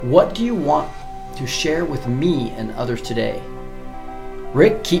What do you want to share with me and others today?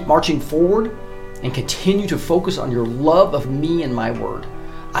 Rick, keep marching forward and continue to focus on your love of me and my word.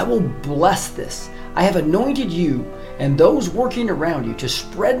 I will bless this. I have anointed you and those working around you to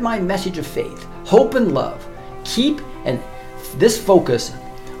spread my message of faith, hope, and love. Keep this focus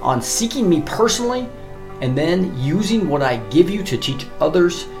on seeking me personally and then using what I give you to teach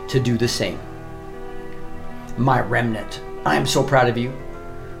others to do the same. My remnant, I am so proud of you.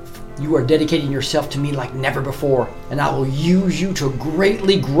 You are dedicating yourself to me like never before, and I will use you to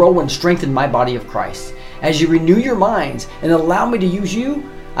greatly grow and strengthen my body of Christ. As you renew your minds and allow me to use you,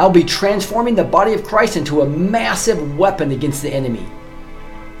 I'll be transforming the body of Christ into a massive weapon against the enemy.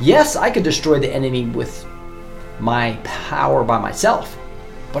 Yes, I could destroy the enemy with my power by myself,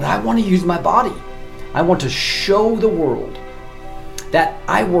 but I want to use my body. I want to show the world that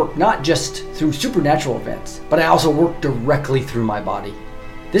I work not just through supernatural events, but I also work directly through my body.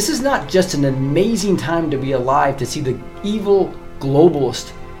 This is not just an amazing time to be alive to see the evil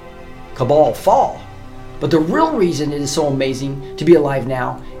globalist cabal fall, but the real reason it is so amazing to be alive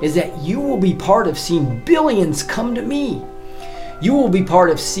now is that you will be part of seeing billions come to me. You will be part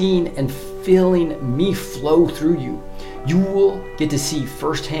of seeing and feeling me flow through you. You will get to see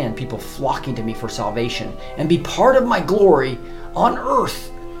firsthand people flocking to me for salvation and be part of my glory on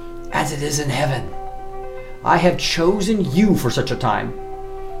earth as it is in heaven. I have chosen you for such a time.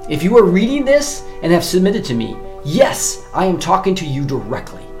 If you are reading this and have submitted to me, yes, I am talking to you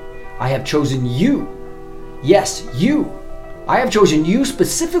directly. I have chosen you. Yes, you. I have chosen you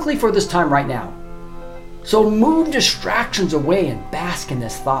specifically for this time right now. So move distractions away and bask in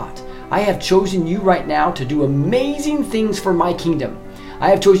this thought. I have chosen you right now to do amazing things for my kingdom. I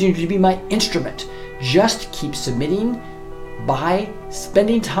have chosen you to be my instrument. Just keep submitting by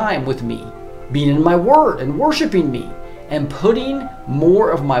spending time with me, being in my word and worshiping me, and putting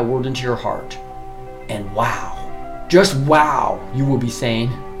more of my word into your heart. And wow, just wow, you will be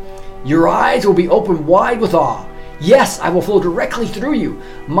saying. Your eyes will be opened wide with awe. Yes, I will flow directly through you.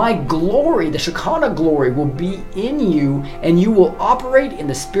 My glory, the Shekinah glory, will be in you, and you will operate in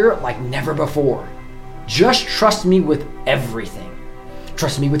the Spirit like never before. Just trust me with everything.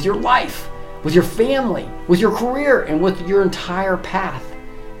 Trust me with your life, with your family, with your career, and with your entire path.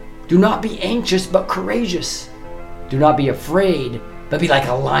 Do not be anxious, but courageous. Do not be afraid, but be like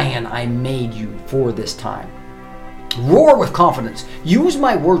a lion. I made you for this time. Roar with confidence. Use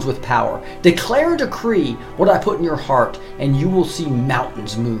my words with power. Declare and decree what I put in your heart, and you will see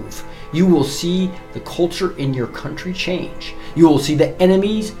mountains move. You will see the culture in your country change. You will see the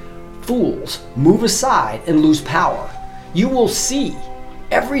enemies, fools, move aside and lose power. You will see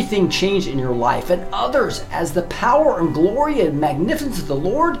everything change in your life and others as the power and glory and magnificence of the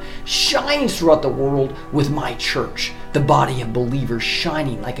Lord shines throughout the world with my church, the body of believers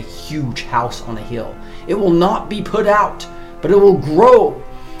shining like a huge house on a hill. It will not be put out, but it will grow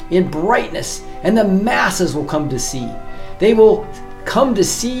in brightness, and the masses will come to see. They will come to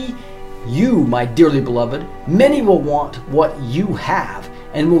see you, my dearly beloved. Many will want what you have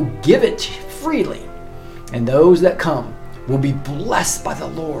and will give it freely. And those that come will be blessed by the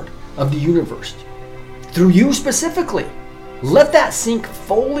Lord of the universe. Through you specifically. Let that sink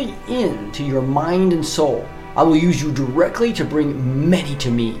fully into your mind and soul. I will use you directly to bring many to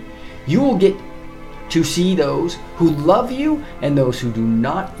me. You will get to see those who love you and those who do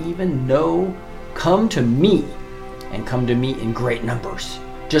not even know come to me, and come to me in great numbers.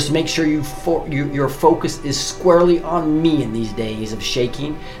 Just make sure your focus is squarely on me in these days of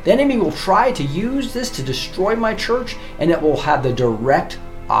shaking. The enemy will try to use this to destroy my church, and it will have the direct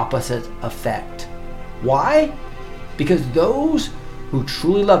opposite effect. Why? Because those who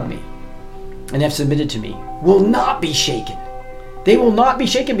truly love me and have submitted to me will not be shaken. They will not be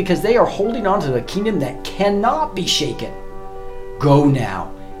shaken because they are holding on to the kingdom that cannot be shaken. Go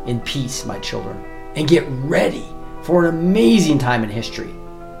now in peace, my children, and get ready for an amazing time in history.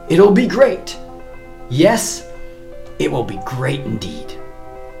 It'll be great. Yes, it will be great indeed.